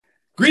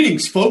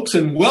Greetings, folks,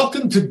 and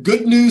welcome to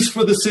Good News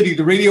for the City,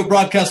 the radio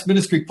broadcast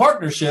ministry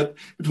partnership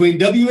between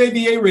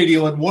WAVA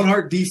Radio and One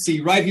Heart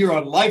DC, right here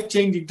on Life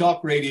Changing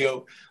Talk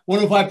Radio,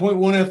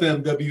 105.1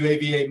 FM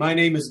WAVA. My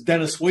name is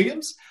Dennis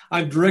Williams.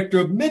 I'm Director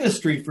of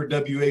Ministry for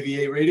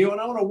WAVA Radio, and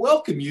I want to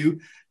welcome you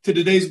to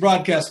today's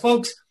broadcast.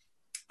 Folks,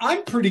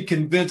 I'm pretty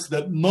convinced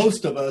that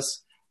most of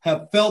us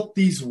have felt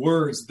these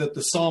words that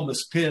the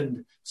psalmist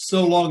penned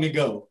so long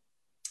ago.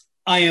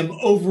 I am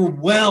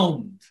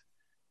overwhelmed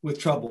with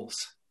troubles,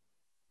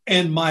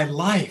 and my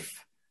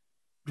life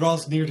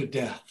draws near to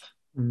death.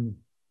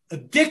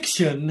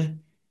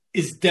 Addiction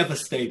is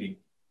devastating.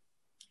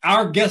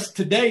 Our guests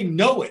today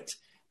know it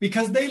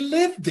because they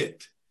lived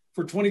it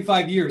for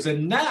 25 years.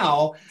 And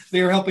now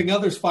they are helping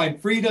others find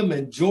freedom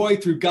and joy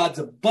through God's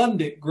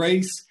abundant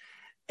grace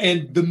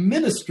and the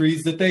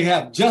ministries that they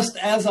have. Just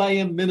As I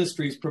Am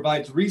Ministries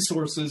provides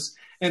resources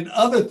and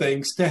other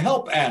things to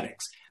help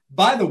addicts.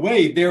 By the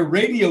way, their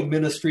radio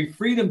ministry,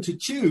 Freedom to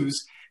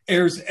Choose,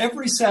 airs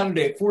every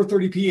Saturday at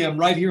 4:30 p.m.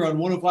 right here on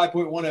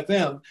 105.1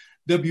 FM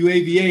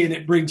WAVA, and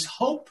it brings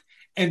hope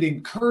and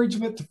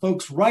encouragement to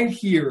folks right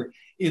here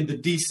in the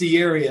DC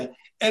area.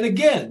 And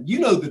again, you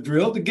know the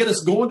drill. To get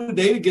us going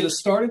today, to get us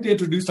started, to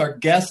introduce our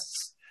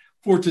guests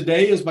for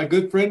today is my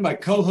good friend, my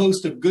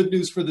co-host of Good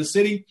News for the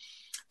City,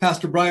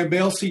 Pastor Brian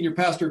Bale, Senior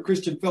Pastor of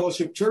Christian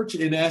Fellowship Church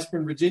in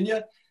Aspen,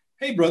 Virginia.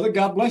 Hey, brother,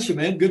 God bless you,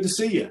 man. Good to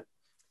see you.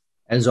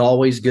 As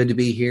always, good to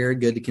be here,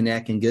 good to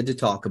connect, and good to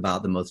talk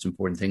about the most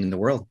important thing in the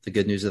world, the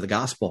good news of the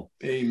gospel.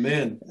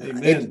 Amen.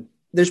 Amen.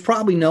 There's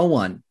probably no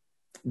one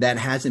that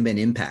hasn't been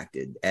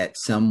impacted at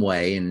some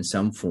way and in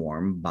some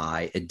form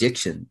by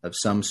addiction of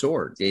some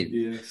sort.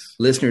 Yes.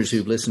 Listeners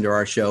who've listened to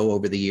our show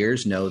over the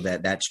years know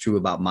that that's true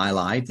about my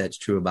life. That's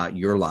true about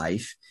your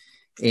life.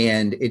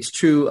 And it's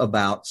true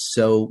about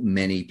so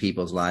many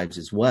people's lives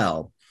as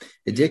well.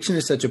 Addiction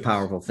is such a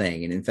powerful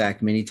thing. And in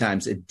fact, many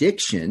times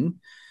addiction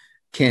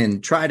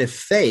can try to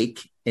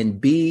fake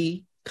and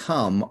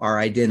become our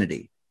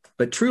identity.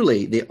 But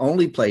truly, the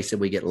only place that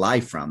we get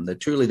life from,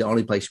 the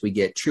only place we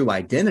get true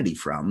identity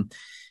from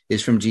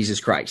is from Jesus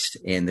Christ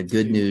and the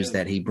good news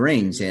that he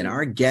brings. And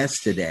our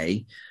guests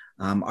today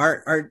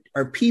are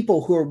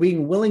people who are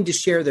being willing to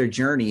share their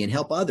journey and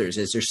help others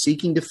as they're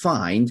seeking to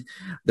find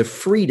the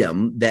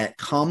freedom that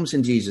comes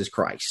in Jesus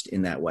Christ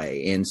in that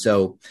way. And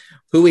so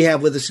who we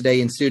have with us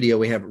today in studio,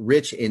 we have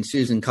Rich and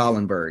Susan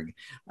Collenberg.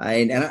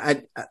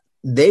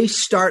 They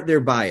start their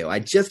bio. I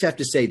just have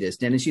to say this,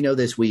 Dennis, you know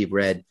this, we've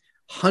read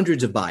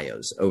hundreds of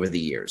bios over the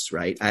years,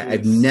 right?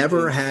 I've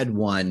never had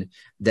one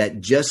that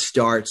just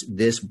starts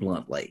this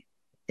bluntly.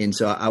 And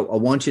so I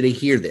want you to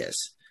hear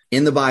this.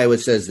 In the bio, it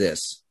says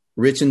this: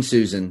 Rich and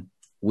Susan,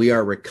 we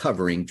are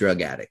recovering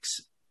drug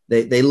addicts.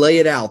 They lay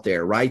it out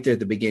there right there at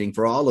the beginning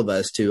for all of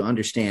us to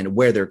understand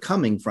where they're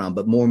coming from.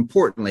 But more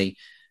importantly,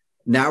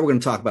 now we're going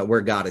to talk about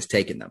where God has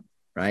taken them,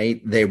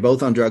 right? They're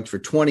both on drugs for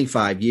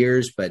 25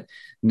 years, but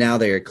now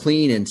they are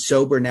clean and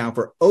sober now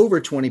for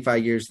over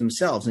 25 years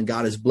themselves. And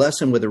God has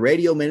blessed them with a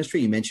radio ministry,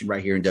 you mentioned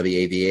right here in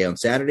WAVA on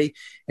Saturday,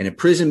 and a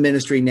prison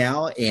ministry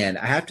now. And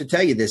I have to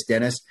tell you this,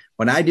 Dennis,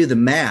 when I do the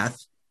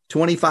math,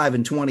 25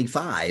 and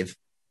 25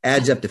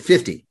 adds up to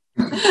 50.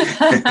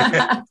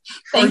 Are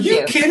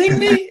you kidding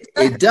me?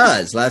 It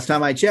does. Last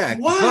time I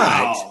checked.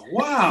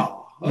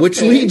 Wow. Okay. Which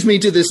leads me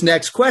to this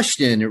next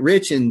question.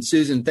 Rich and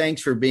Susan,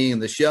 thanks for being on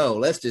the show.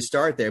 Let's just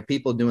start there.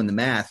 People doing the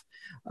math.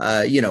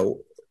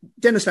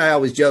 Dennis and I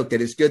always joke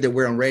that it's good that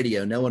we're on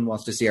radio. No one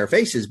wants to see our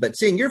faces, but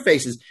seeing your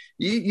faces,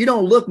 you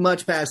don't look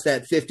much past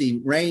that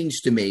 50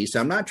 range to me. So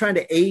I'm not trying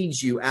to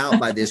age you out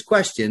by this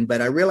question, but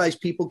I realize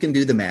people can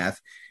do the math.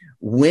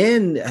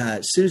 When,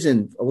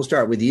 Susan, we'll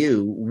start with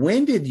you.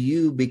 When did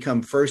you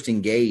become first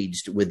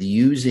engaged with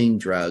using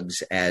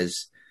drugs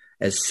as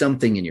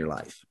something in your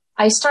life?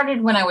 I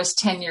started when I was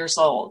 10 years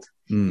old.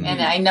 And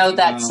I know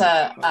that's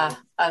a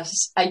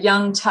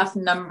young, tough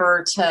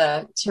number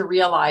to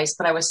realize,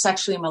 but I was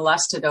sexually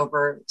molested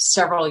over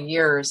several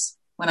years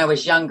when I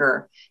was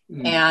younger.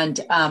 And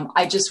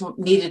I just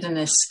needed an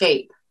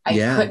escape. I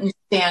couldn't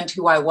stand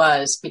who I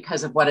was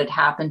because of what had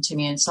happened to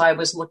me. And so I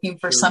was looking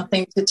for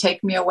something to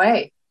take me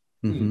away.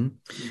 Mm-hmm.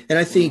 And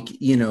I think,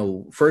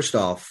 first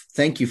off,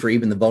 thank you for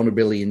even the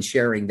vulnerability in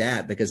sharing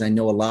that, because I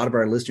know a lot of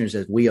our listeners,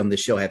 as we on the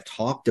show have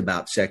talked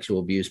about sexual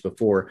abuse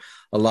before,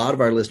 a lot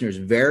of our listeners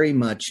very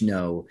much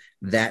know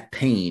that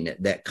pain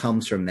that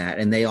comes from that.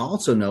 And they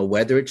also know,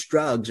 whether it's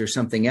drugs or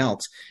something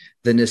else,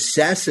 the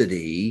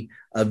necessity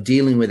of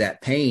dealing with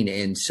that pain.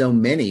 And so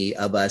many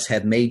of us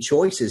have made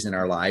choices in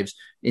our lives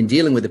in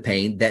dealing with the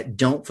pain that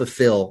don't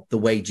fulfill the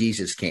way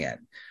Jesus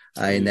can.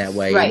 In that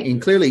way. Right.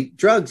 And clearly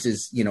drugs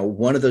is,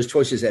 one of those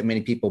choices that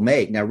many people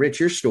make. Now, Rich,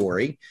 your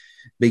story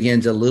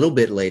begins a little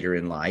bit later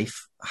in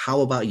life. How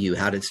about you?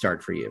 How did it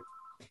start for you?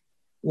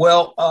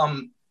 Well,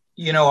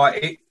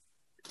 I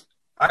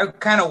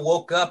kind of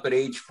woke up at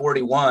age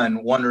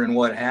 41 wondering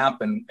what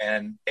happened.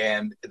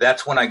 And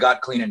that's when I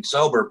got clean and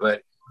sober.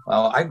 But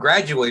I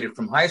graduated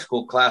from high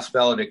school, class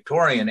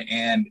valedictorian,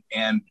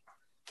 and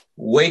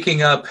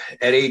waking up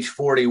at age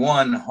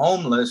 41,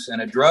 homeless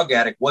and a drug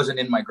addict wasn't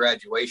in my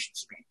graduation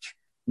speech.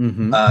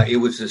 Mm-hmm. It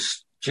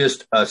was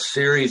just a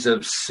series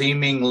of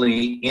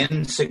seemingly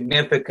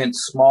insignificant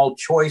small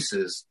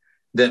choices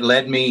that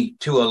led me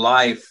to a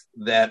life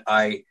that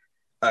I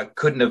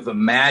couldn't have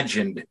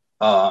imagined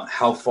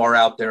how far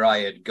out there I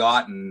had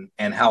gotten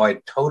and how I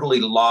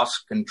totally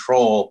lost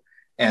control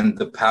and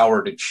the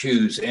power to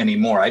choose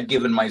anymore. I'd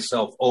given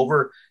myself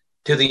over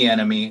to the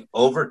enemy,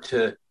 over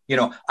to,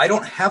 I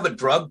don't have a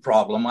drug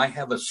problem. I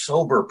have a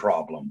sober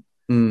problem.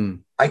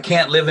 I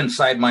can't live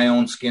inside my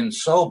own skin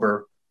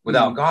sober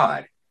without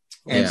God.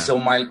 And so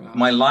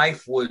my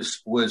life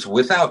was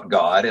without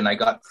God, and I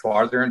got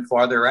farther and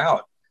farther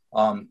out.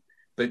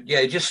 But yeah,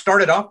 it just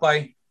started off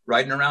by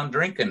riding around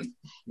drinking,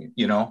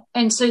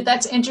 And so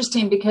that's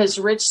interesting because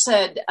Rich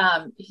said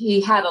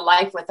he had a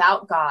life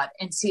without God.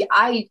 And see,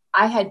 I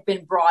had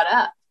been brought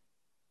up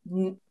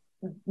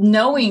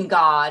knowing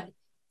God.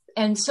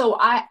 And so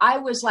I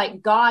was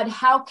like, God,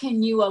 how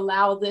can you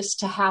allow this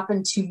to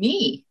happen to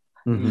me?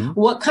 Mm-hmm.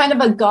 What kind of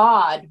a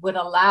God would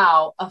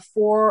allow a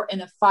 4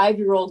 and a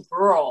 5-year-old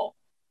girl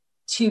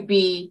to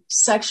be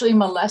sexually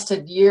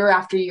molested year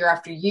after year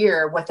after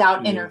year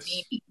without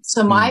intervening?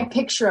 So my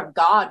picture of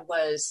God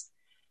was,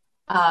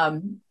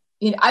 I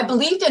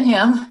believed in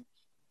him,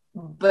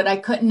 but I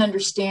couldn't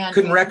understand.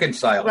 Couldn't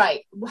reconcile.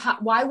 Right.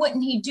 Why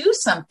wouldn't he do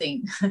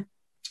something?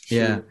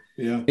 Yeah.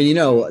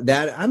 And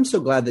that I'm so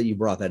glad that you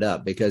brought that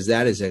up, because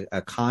that is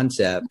a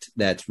concept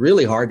that's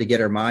really hard to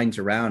get our minds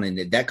around.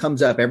 And that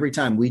comes up every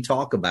time we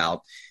talk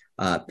about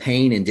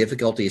pain and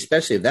difficulty,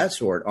 especially of that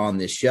sort on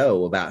this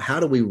show, about how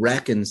do we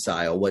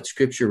reconcile what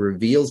Scripture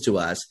reveals to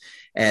us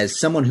as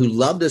someone who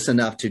loved us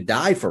enough to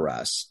die for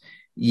us,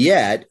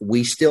 yet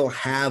we still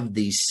have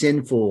these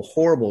sinful,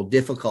 horrible,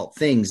 difficult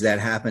things that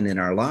happen in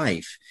our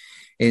life.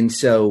 And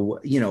so,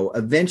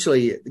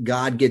 eventually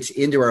God gets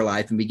into our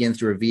life and begins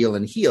to reveal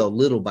and heal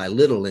little by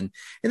little. And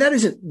that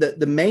isn't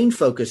the main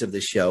focus of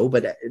the show,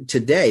 but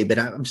today, but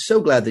I'm so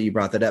glad that you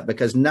brought that up,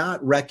 because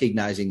not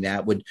recognizing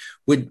that would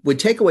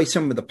take away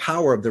some of the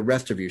power of the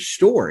rest of your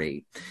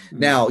story. Mm-hmm.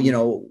 Now,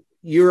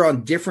 you're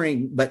on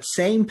differing but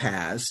same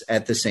paths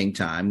at the same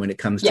time when it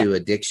comes to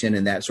addiction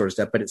and that sort of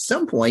stuff. But at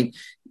some point,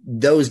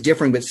 those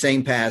differing but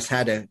same paths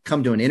had to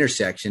come to an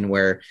intersection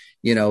where,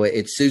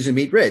 it's Susan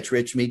meet Rich,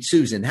 Rich meet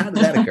Susan. How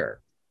did that occur?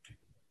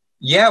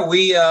 Yeah,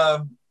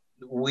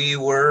 we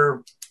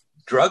were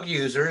drug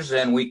users,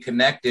 and we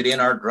connected in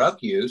our drug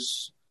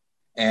use,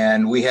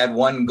 and we had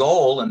one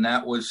goal, and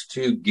that was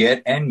to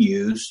get and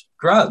use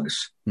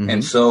drugs. Mm-hmm.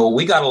 And so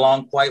we got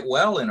along quite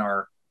well in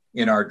our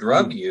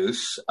drug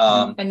use.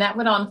 And that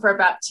went on for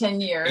about 10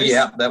 years.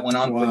 Yeah, that went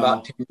on for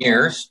about 10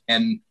 years.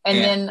 And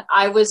then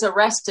I was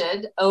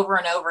arrested over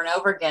and over and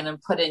over again and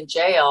put in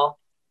jail.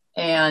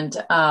 And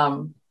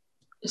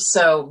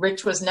so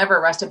Rich was never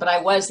arrested, but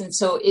I was. And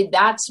so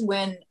that's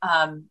when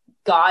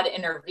God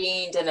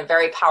intervened in a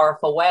very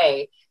powerful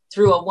way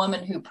through a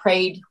woman who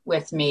prayed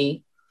with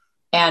me.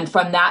 And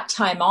from that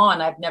time on,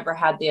 I've never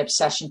had the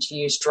obsession to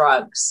use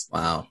drugs.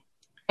 Wow.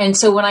 And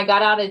so when I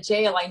got out of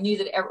jail, I knew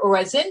that, or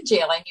I was in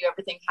jail, I knew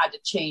everything had to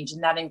change.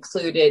 And that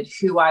included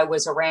who I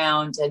was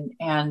around.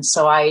 And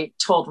so I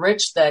told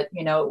Rich that,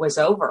 it was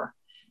over,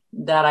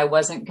 that I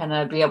wasn't going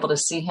to be able to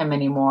see him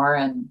anymore.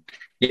 And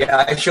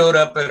yeah, I showed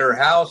up at her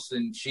house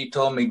and she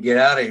told me, get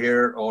out of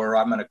here or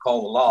I'm going to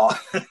call the law.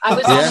 I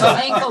was on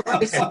the ankle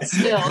bracelet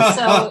still.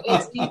 So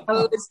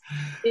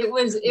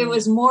it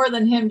was more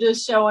than him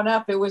just showing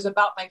up. It was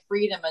about my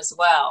freedom as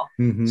well.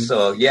 Mm-hmm.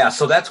 So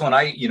that's when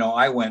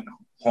I went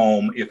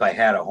home. If I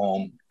had a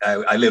home,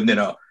 I lived in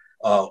a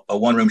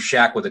one-room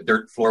shack with a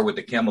dirt floor with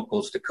the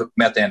chemicals to cook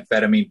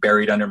methamphetamine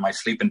buried under my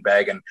sleeping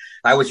bag. And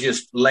I was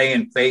just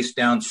laying face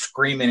down,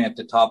 screaming at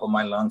the top of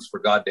my lungs for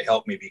God to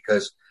help me,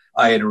 because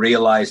I had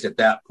realized at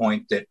that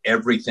point that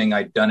everything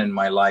I'd done in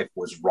my life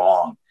was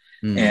wrong.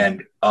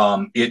 Mm.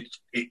 And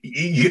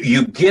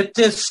you get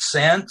this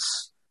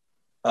sense,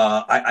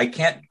 I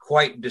can't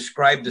quite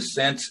describe the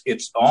sense.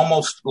 It's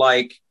almost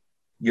like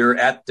you're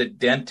at the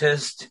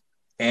dentist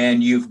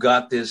and you've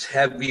got this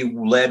heavy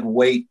lead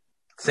weight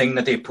thing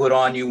that they put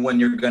on you when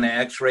you're going to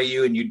x-ray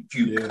you, and you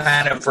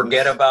kind of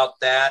forget about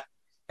that.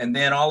 And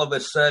then all of a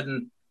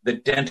sudden the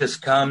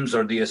dentist comes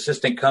or the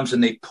assistant comes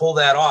and they pull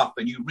that off,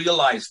 and you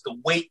realize the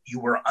weight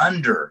you were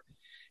under.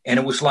 And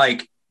it was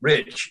like,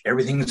 Rich,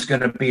 everything's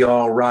going to be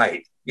all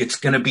right. It's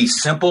going to be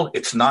simple.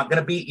 It's not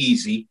going to be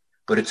easy,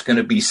 but it's going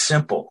to be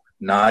simple,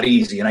 not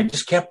easy. And I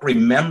just kept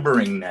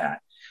remembering that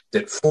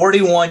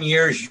 41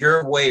 years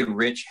your way,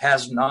 Rich,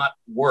 has not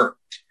worked.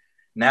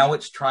 Now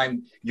it's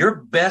time. Your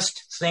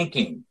best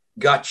thinking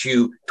got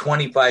you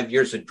 25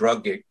 years of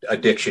drug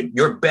addiction.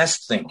 Your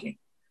best thinking.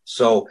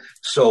 So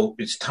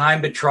it's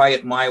time to try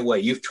it my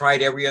way. You've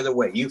tried every other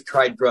way. You've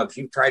tried drugs.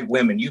 You've tried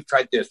women. You've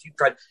tried this. You've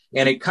tried,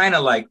 and it kind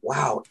of like,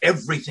 wow,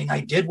 everything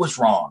I did was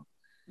wrong.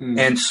 Mm.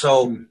 And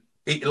so,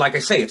 like I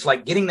say, it's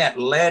like getting that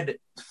lead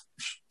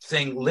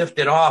thing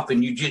lifted off,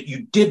 and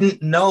you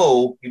didn't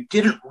know, you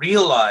didn't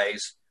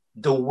realize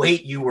the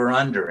weight you were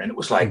under, and it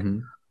was like,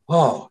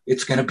 oh,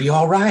 it's going to be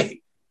all right.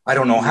 I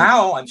don't know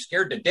how. I'm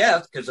scared to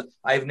death because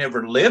I've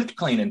never lived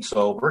clean and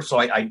sober. So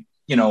I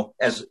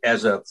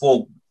as a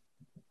full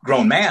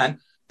grown man,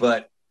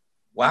 but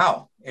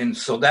wow. And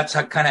so that's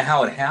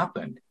how it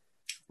happened.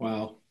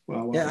 Wow.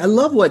 Yeah, I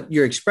love what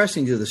you're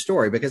expressing through the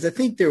story, because I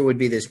think there would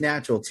be this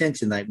natural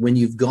tension that when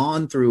you've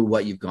gone through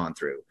what you've gone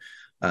through,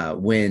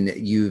 when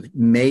you've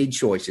made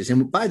choices.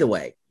 And by the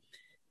way,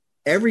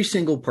 every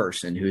single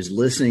person who's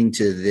listening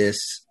to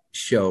this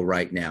show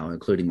right now,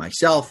 including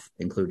myself,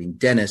 including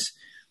Dennis,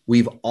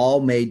 we've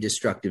all made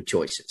destructive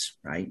choices,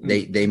 right?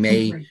 They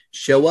may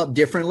show up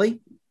differently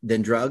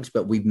than drugs,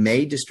 but we've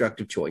made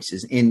destructive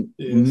choices. And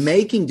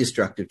making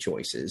destructive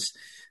choices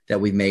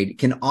that we've made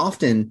can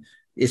often,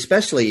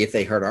 especially if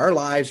they hurt our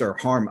lives or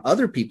harm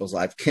other people's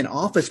lives, can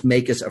often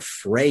make us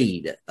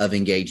afraid of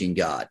engaging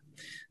God.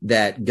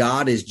 That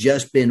God has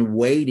just been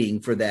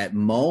waiting for that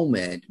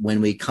moment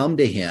when we come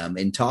to him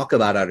and talk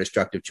about our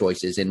destructive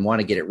choices and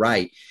want to get it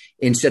right,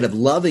 instead of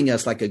loving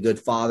us like a good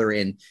father.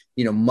 And,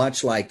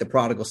 much like the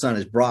prodigal son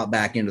is brought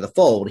back into the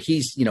fold,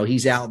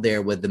 he's out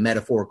there with the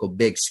metaphorical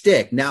big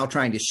stick, now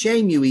trying to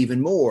shame you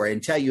even more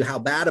and tell you how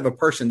bad of a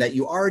person that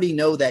you already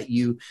know that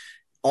you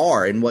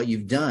are and what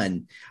you've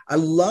done. I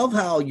love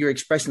how you're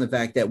expressing the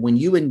fact that when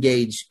you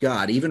engage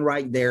God, even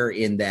right there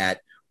in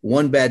that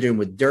one bedroom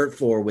with dirt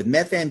floor with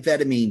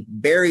methamphetamine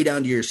buried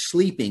under your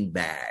sleeping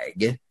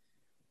bag,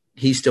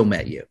 he still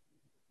met you,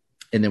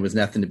 and there was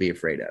nothing to be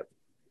afraid of.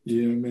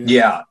 Yeah, man.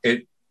 Yeah,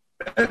 it's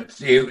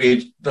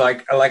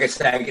like I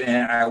said,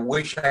 and I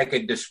wish I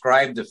could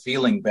describe the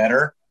feeling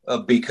better,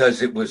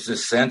 because it was the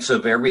sense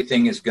of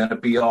everything is going to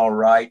be all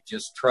right.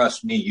 Just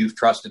trust me. You've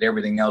trusted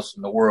everything else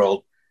in the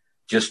world.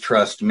 Just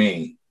trust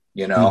me,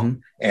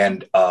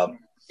 and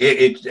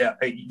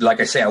like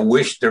I say, I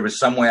wish there was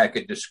some way I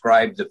could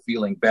describe the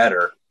feeling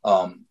better,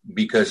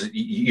 because,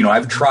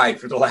 I've tried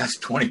for the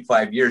last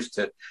 25 years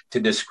to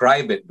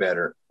describe it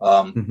better.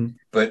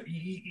 But,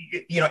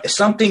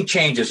 something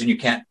changes and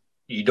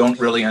you don't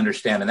really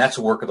understand. And that's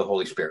the work of the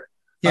Holy Spirit.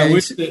 Yeah, I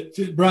wish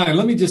that, Brian,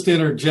 let me just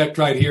interject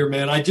right here,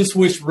 man. I just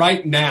wish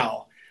right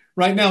now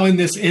in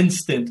this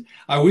instant,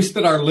 I wish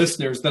that our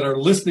listeners that are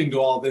listening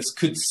to all this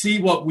could see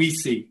what we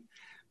see.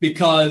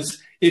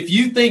 Because if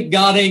you think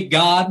God ain't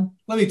God,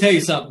 let me tell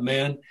you something,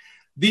 man.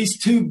 These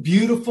two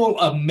beautiful,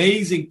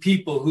 amazing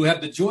people who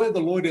have the joy of the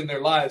Lord in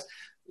their lives,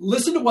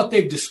 listen to what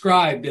they've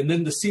described, and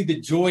then to see the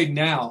joy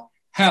now,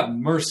 have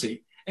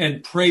mercy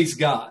and praise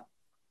God.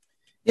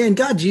 Yeah, and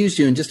God's used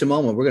you. In just a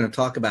moment, we're going to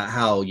talk about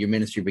how your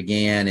ministry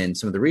began and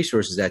some of the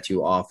resources that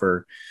you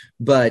offer.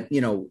 But,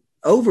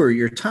 over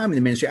your time in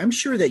the ministry, I'm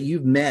sure that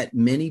you've met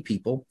many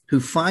people who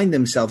find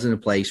themselves in a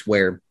place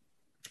where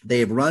they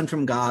have run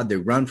from God,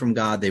 they've run from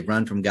God,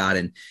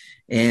 and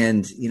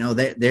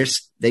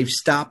they've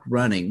stopped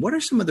running. What are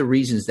some of the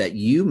reasons that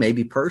you,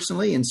 maybe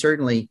personally, and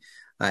certainly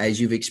as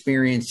you've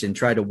experienced and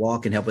tried to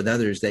walk and help with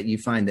others, that you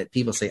find that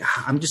people say,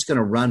 I'm just going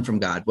to run from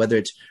God, whether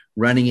it's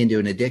running into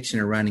an addiction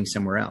or running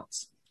somewhere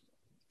else?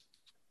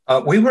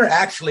 We were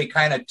actually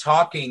kind of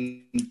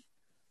talking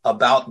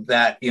about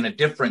that in a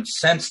different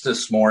sense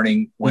this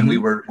morning when we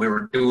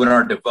were doing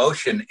our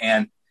devotion.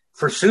 And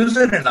for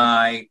Susan and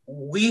I,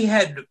 we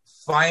had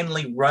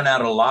finally run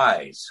out of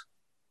lies.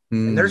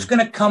 And there's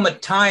going to come a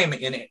time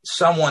in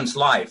someone's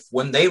life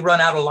when they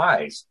run out of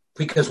lies,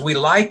 because we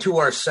lie to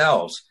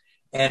ourselves,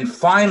 and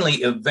finally,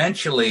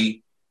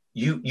 eventually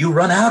you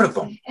run out of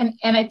them.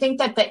 And I think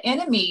that the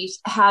enemy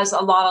has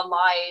a lot of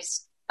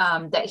lies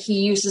that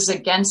he uses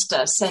against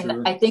us. And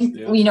sure. I think,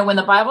 when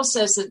the Bible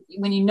says that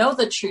when you know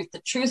the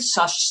truth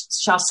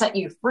shall set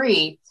you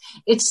free,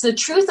 it's the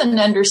truth and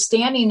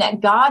understanding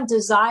that God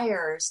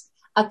desires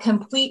a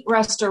complete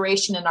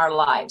restoration in our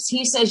lives.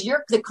 He says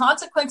the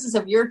consequences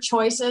of your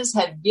choices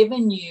have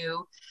given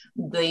you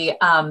the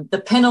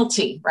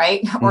penalty,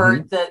 right? Mm-hmm.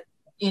 Or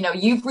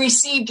you've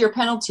received your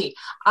penalty.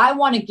 I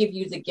want to give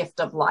you the gift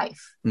of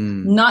life,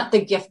 not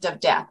the gift of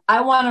death.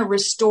 I want to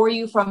restore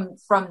you from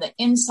the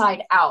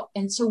inside out.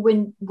 And so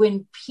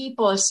when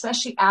people,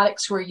 especially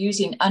addicts who are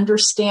using,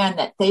 understand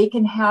that they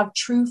can have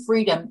true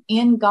freedom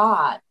in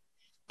God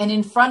and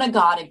in front of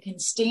God, and can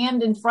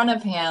stand in front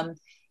of him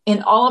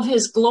in all of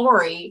his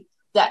glory,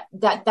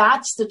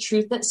 that's the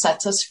truth that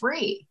sets us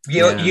free.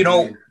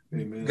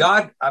 Amen.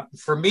 God,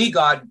 for me,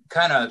 God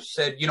kind of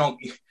said,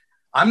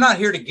 I'm not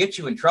here to get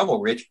you in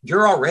trouble, Rich.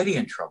 You're already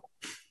in trouble.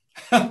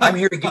 I'm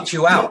here to get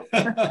you out.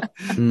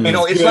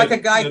 It's like a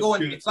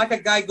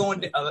guy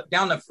going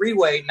down the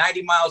freeway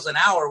 90 miles an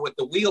hour with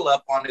the wheel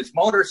up on his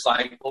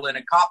motorcycle and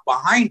a cop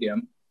behind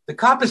him. The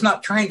cop is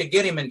not trying to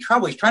get him in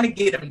trouble. He's trying to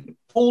get him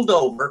pulled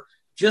over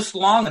just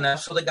long enough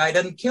so the guy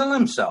doesn't kill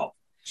himself.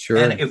 Sure.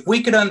 And if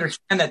we could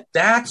understand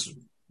that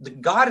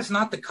God is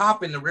not the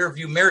cop in the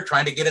rearview mirror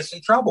trying to get us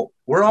in trouble.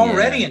 We're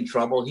already in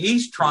trouble.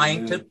 He's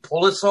trying to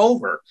pull us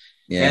over.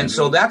 Yeah. And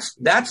so that's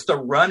the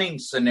running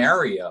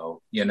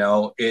scenario.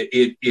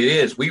 It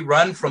is. We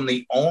run from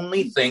the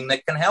only thing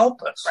that can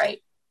help us.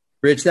 Right.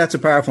 Rich, that's a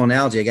powerful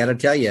analogy. I got to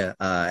tell you,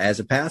 as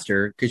a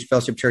pastor, Christian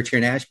Fellowship Church here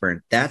in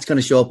Ashburn, that's going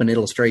to show up in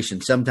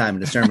illustration sometime in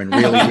the sermon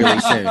really, really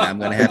soon. I'm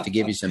going to have to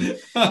give you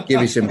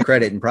some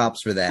credit and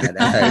props for that.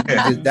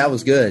 That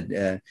was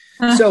good.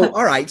 So,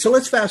 all right. So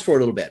let's fast forward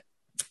a little bit.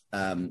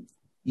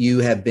 you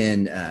have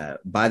been,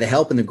 by the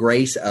help and the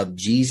grace of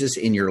Jesus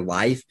in your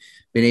life,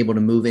 been able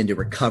to move into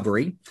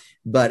recovery.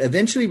 But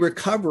eventually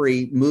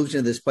recovery moves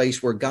into this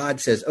place where God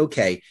says,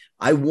 okay,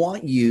 I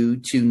want you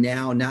to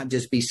now not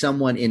just be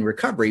someone in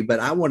recovery,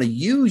 but I want to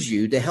use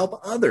you to help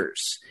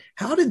others.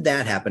 How did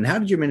that happen? How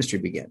did your ministry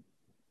begin?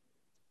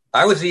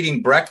 I was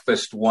eating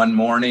breakfast one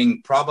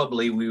morning.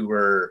 Probably we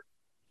were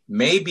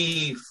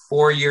maybe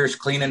 4 years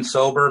clean and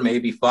sober,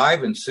 maybe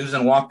 5. And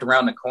Susan walked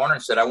around the corner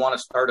and said, I want to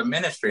start a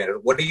ministry. I said,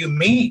 what do you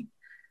mean?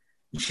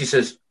 And she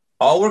says,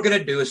 all we're going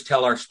to do is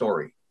tell our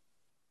story.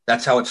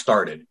 That's how it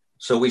started.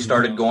 So we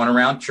started going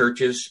around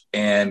churches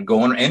and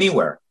going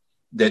anywhere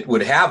that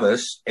would have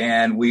us,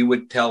 and we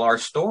would tell our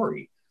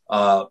story.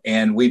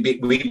 And we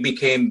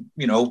became,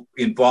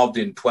 involved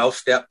in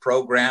 12-step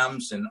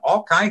programs and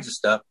all kinds of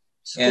stuff.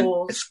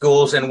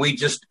 Schools. And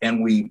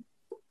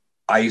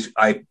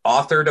I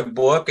authored a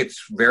book.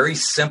 It's very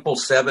simple,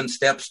 7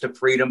 Steps to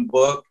Freedom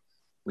book.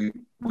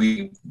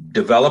 We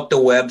developed a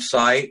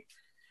website,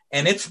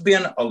 and it's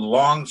been a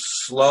long,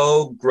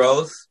 slow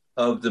growth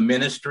of the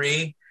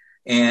ministry.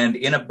 And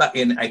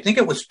I think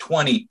it was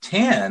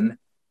 2010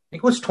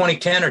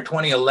 or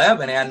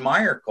 2011, Ann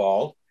Meyer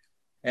called,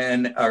 I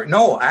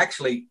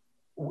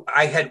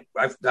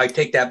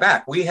take that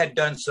back. We had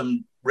done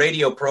some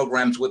radio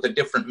programs with a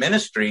different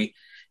ministry,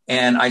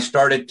 and I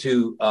started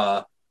to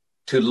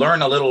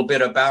learn a little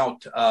bit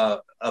about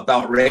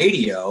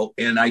radio.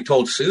 And I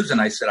told Susan,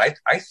 I said, I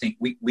think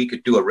we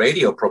could do a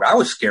radio program. I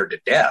was scared to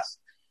death.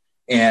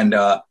 And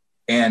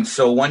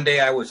so one day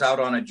I was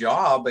out on a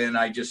job, and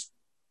I just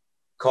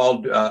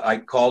called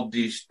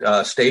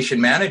the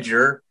station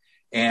manager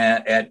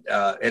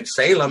at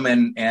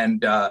Salem,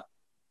 and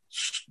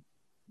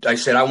I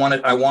said, I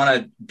want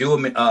to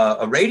do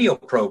a radio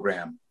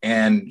program.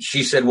 And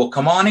she said, well,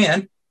 come on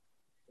in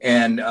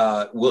and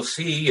we'll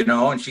see,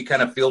 and she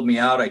kind of filled me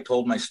out. I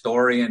told my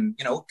story, and,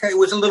 okay, it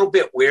was a little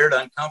bit weird,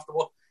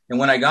 uncomfortable. And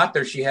when I got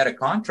there, she had a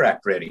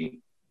contract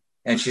ready,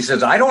 and she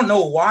says, I don't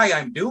know why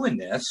I'm doing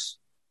this,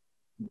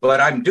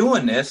 but I'm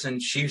doing this.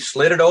 And she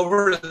slid it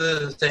over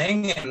the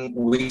thing, and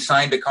we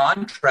signed a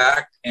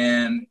contract,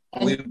 and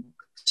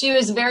she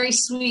was very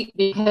sweet,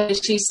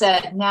 because she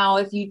said, now,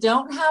 if you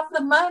don't have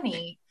the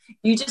money,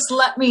 you just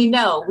let me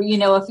know.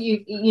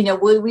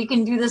 If we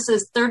can do this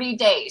as 30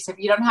 days if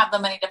you don't have the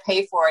money to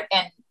pay for it.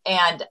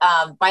 And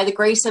by the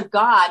grace of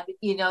God,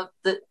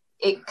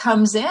 it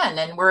comes in,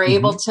 and we're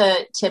able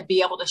to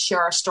be able to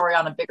share our story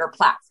on a bigger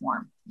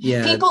platform.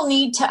 Yeah. People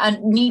need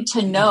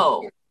to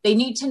know. They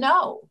need to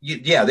know.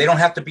 Yeah, they don't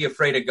have to be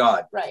afraid of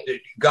God. Right.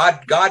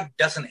 God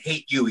doesn't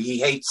hate you. He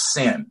hates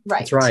sin.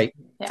 Right. That's right.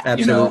 Yeah.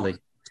 Absolutely.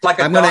 It's like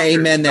I'm going to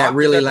amen that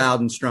really loud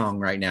and strong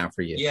right now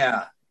for you.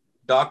 Yeah.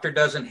 Doctor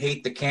doesn't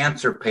hate the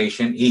cancer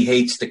patient. He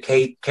hates the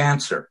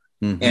cancer.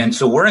 Mm-hmm. And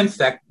so we're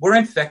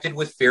infected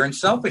with fear and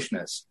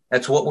selfishness.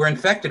 That's what we're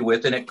infected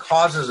with. And it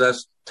causes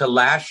us to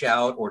lash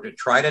out or to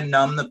try to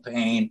numb the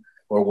pain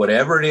or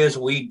whatever it is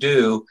we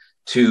do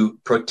to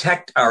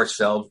protect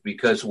ourselves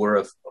because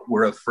we're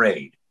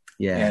afraid.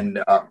 Yeah.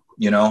 And,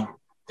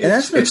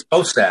 it's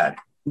so sad.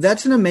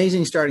 That's an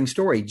amazing starting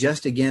story.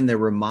 Just again, the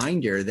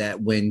reminder that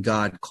when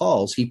God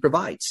calls, he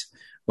provides.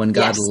 When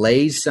God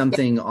lays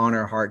something on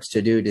our hearts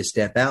to do, to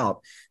step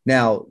out.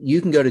 Now, you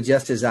can go to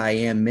Just As I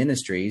Am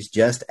Ministries,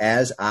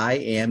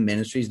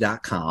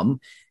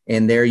 justasiamministries.com.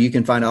 And there you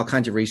can find all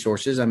kinds of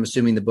resources. I'm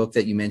assuming the book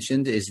that you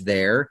mentioned is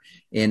there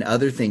and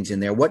other things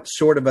in there. What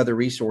sort of other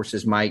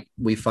resources might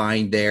we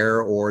find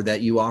there or that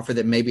you offer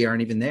that maybe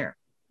aren't even there?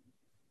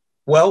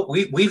 Well,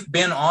 we've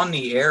been on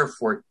the air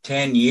for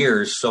 10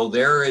 years. So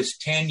there is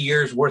 10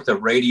 years worth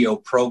of radio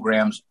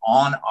programs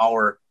on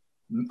our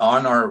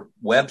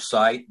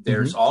website.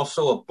 There's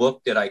also a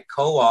book that I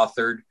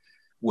co-authored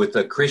with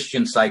a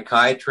Christian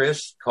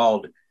psychiatrist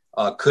called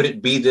Could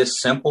It Be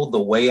This Simple?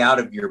 The Way Out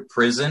of Your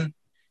Prison.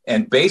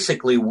 And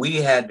basically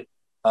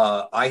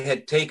I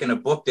had taken a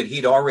book that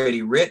he'd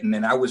already written,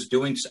 and I was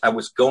going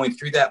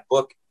through that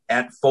book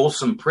at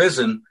Folsom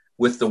Prison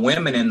with the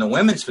women in the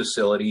women's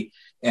facility.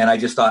 And I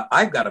just thought,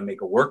 I've got to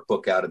make a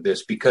workbook out of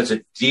this because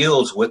it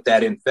deals with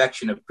that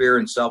infection of fear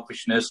and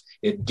selfishness.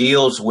 It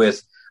deals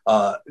with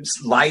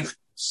life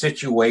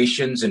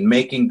situations and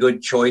making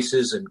good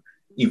choices and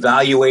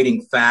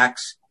evaluating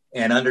facts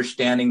and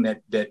understanding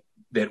that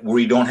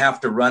we don't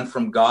have to run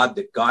from God,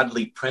 that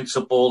godly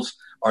principles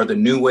are the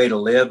new way to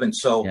live. And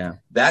so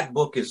that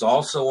book is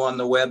also on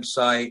the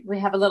website. We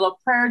have a little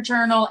prayer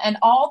journal, and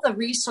all the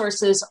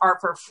resources are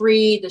for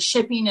free. The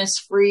shipping is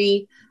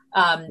free.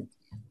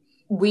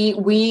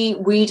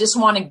 We just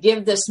want to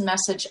give this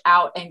message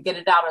out and get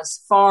it out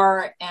as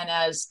far and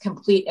as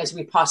complete as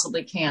we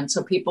possibly can,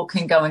 so people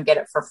can go and get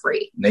it for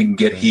free. They can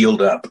get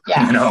healed up.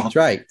 Yeah, that's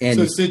right.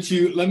 And so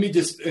let me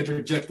just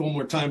interject one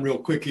more time real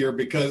quick here,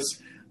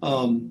 because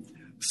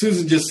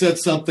Susan just said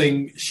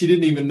something. She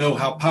didn't even know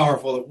how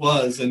powerful it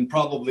was, and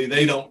probably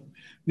they don't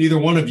neither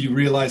one of you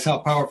realize how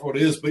powerful it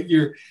is, but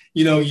you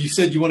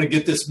said you want to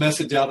get this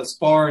message out as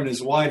far and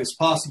as wide as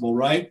possible,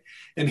 right?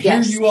 And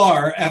Yes. Here you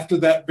are after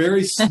that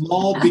very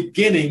small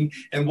beginning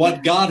and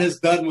what God has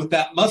done with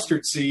that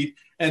mustard seed.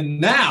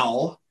 And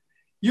now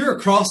you're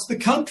across the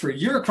country.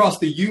 You're across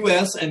the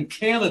U.S. and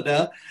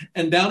Canada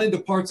and down into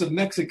parts of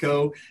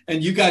Mexico.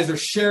 And you guys are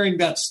sharing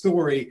that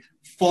story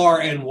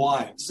far and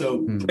wide.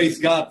 So praise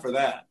God for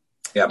that.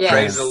 Yeah, Yes.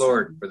 Praise the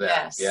Lord for that.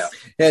 Yes. Yeah.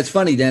 Yeah, it's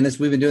funny, Dennis.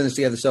 We've been doing this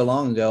together so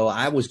long ago.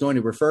 I was going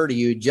to refer to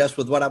you just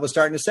with what I was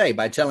starting to say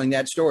by telling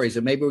that story.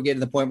 So maybe we're getting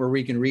to the point where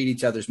we can read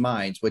each other's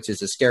minds, which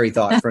is a scary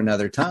thought for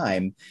another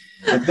time.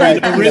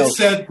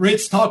 But,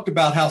 Rich talked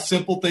about how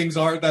simple things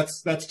are.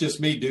 That's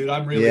just me, dude.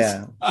 I'm really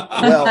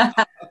Well,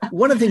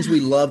 one of the things we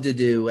love to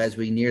do as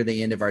we near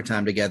the end of our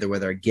time together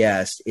with our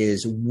guests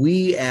is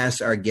we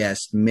ask our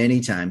guests many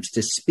times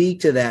to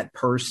speak to that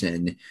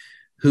person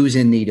who's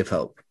in need of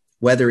hope.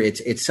 Whether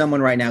it's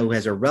someone right now who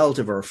has a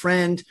relative or a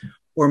friend,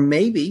 or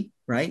maybe,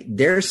 right,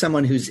 there's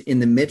someone who's in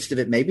the midst of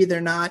it. Maybe they're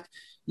not,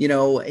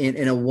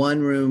 in a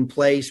one-room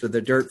place with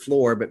a dirt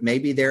floor, but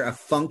maybe they're a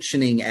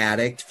functioning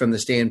addict from the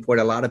standpoint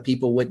a lot of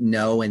people wouldn't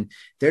know, and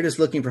they're just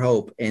looking for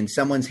hope, and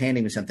someone's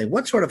handing them something.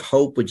 What sort of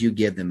hope would you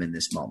give them in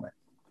this moment?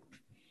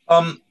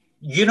 As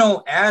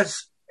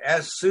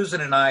Susan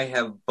and I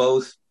have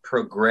both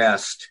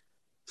progressed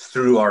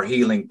through our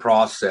healing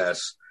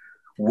process,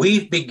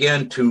 we've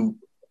begun to,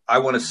 I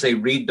want to say,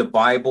 read the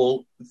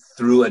Bible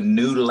through a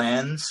new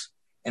lens.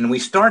 And we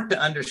start to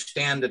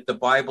understand that the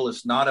Bible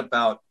is not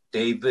about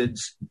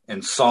David's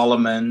and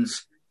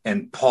Solomon's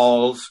and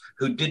Paul's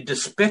who did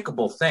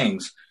despicable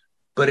things,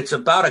 but it's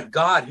about a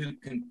God who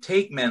can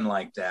take men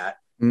like that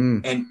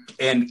and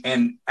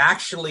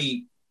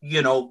actually,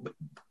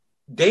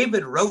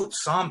 David wrote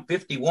Psalm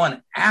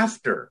 51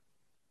 after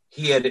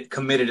he had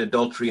committed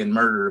adultery and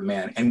murdered a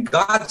man, and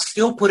God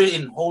still put it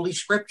in Holy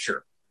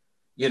Scripture.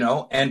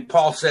 And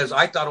Paul says,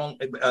 I thought only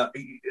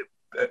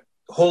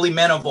holy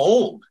men of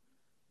old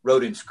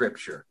wrote in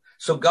Scripture.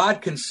 So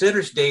God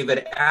considers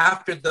David,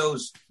 after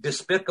those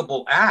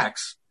despicable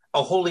acts,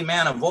 a holy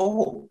man of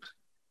old.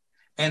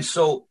 And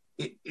so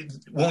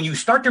when you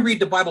start to read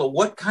the Bible,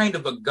 what kind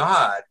of a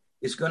God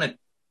is going to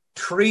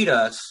treat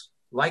us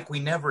like we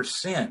never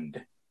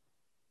sinned?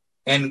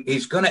 And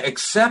he's going to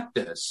accept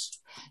us,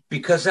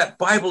 because that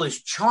Bible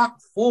is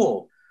chock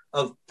full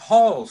of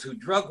Pauls who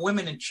drug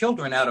women and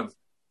children out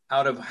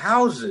of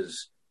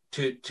houses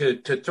to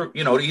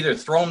either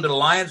throw them to the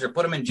lions or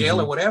put them in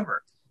jail or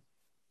whatever.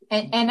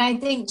 And I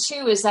think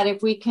too is that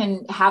if we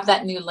can have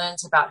that new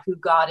lens about who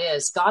God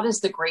is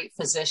the great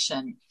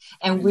physician,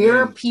 and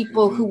we're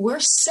people who we're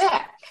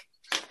sick,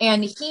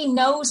 and he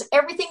knows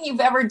everything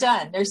you've ever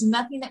done. There's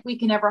nothing that we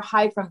can ever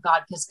hide from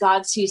God, because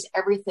God sees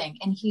everything,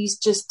 and he's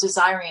just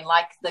desiring,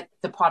 like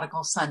the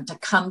prodigal son, to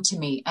come to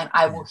me and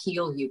I will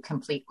heal you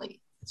completely.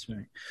 That's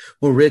right.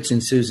 Well, Rich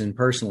and Susan,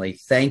 personally,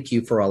 thank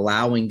you for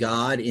allowing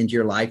God into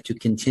your life to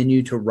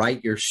continue to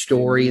write your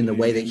story in the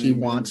way that he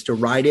wants to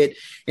write it.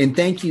 And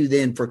thank you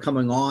then for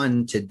coming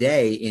on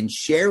today and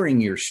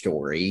sharing your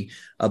story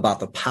about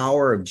the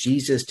power of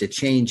Jesus to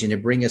change and to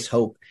bring us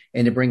hope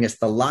and to bring us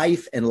the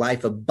life and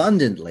life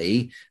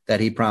abundantly that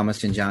he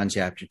promised in John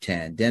chapter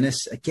 10.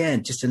 Dennis,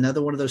 again, just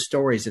another one of those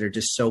stories that are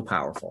just so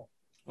powerful.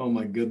 Oh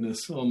my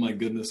goodness.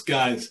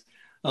 Guys,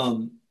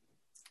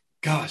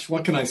 gosh,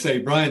 what can I say?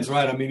 Brian's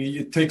right. I mean,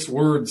 it takes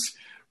words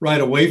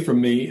right away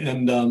from me.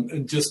 And I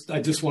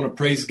just want to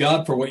praise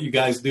God for what you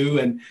guys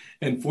do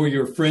and for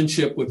your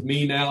friendship with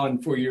me now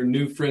and for your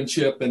new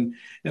friendship. And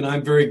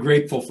I'm very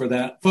grateful for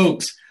that.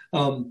 Folks,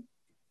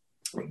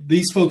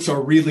 these folks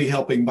are really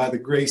helping by the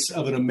grace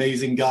of an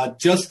amazing God.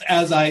 Just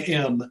as I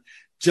am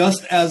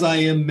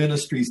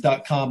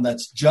ministries.com.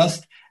 That's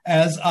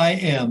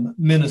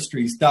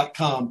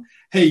justasiamministries.com.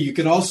 Hey, you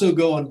can also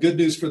go on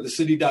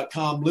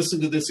goodnewsforthecity.com, listen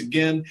to this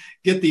again,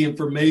 get the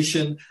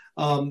information.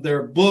 There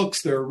are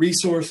books, there are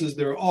resources,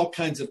 there are all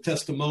kinds of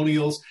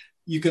testimonials.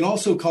 You can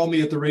also call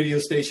me at the radio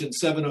station,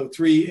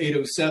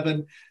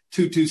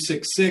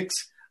 703-807-2266,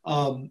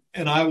 and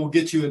I will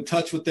get you in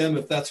touch with them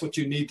if that's what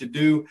you need to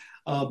do.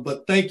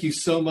 But thank you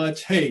so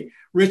much. Hey,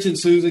 Rich and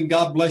Susan,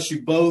 God bless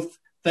you both.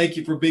 Thank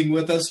you for being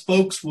with us.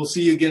 Folks, we'll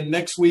see you again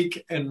next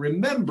week. And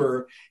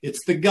remember,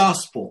 it's the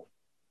gospel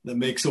that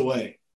makes a way.